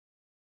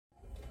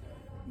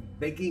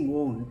Begging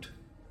won't,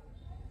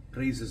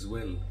 praise as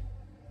well.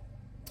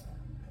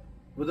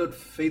 Without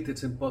faith,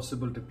 it's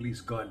impossible to please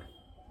God.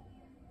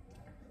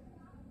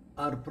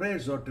 Our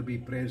prayers ought to be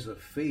prayers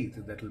of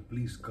faith that will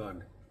please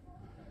God,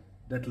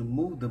 that will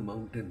move the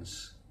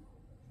mountains,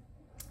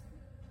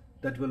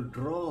 that will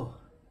draw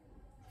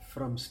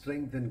from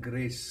strength and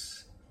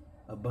grace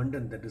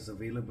abundant that is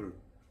available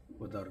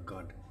with our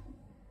God.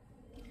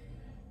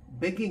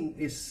 Begging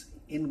is,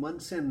 in one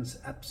sense,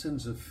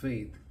 absence of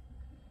faith,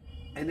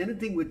 and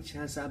anything which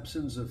has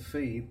absence of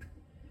faith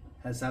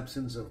has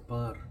absence of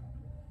power,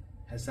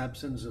 has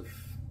absence of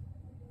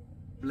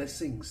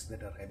blessings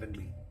that are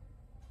heavenly.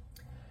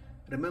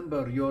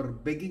 Remember, your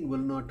begging will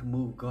not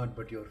move God,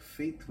 but your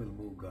faith will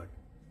move God.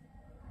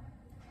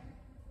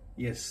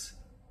 Yes,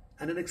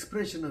 and an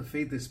expression of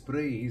faith is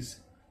praise.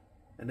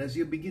 And as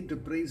you begin to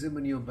praise Him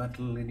in your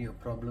battle, in your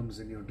problems,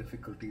 in your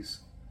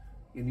difficulties,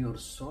 in your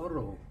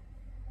sorrow,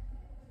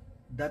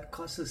 that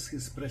causes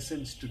His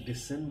presence to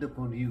descend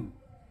upon you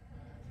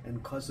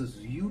and causes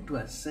you to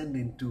ascend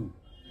into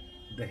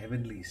the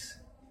heavenlies,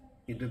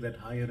 into that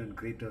higher and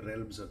greater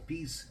realms of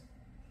peace,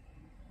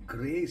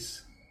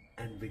 grace,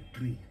 and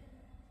victory.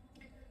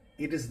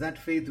 It is that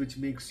faith which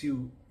makes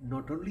you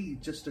not only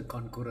just a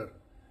conqueror,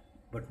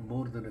 but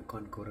more than a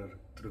conqueror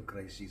through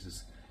Christ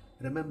Jesus.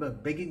 Remember,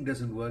 begging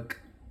doesn't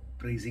work,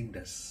 praising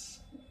does.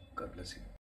 God bless you.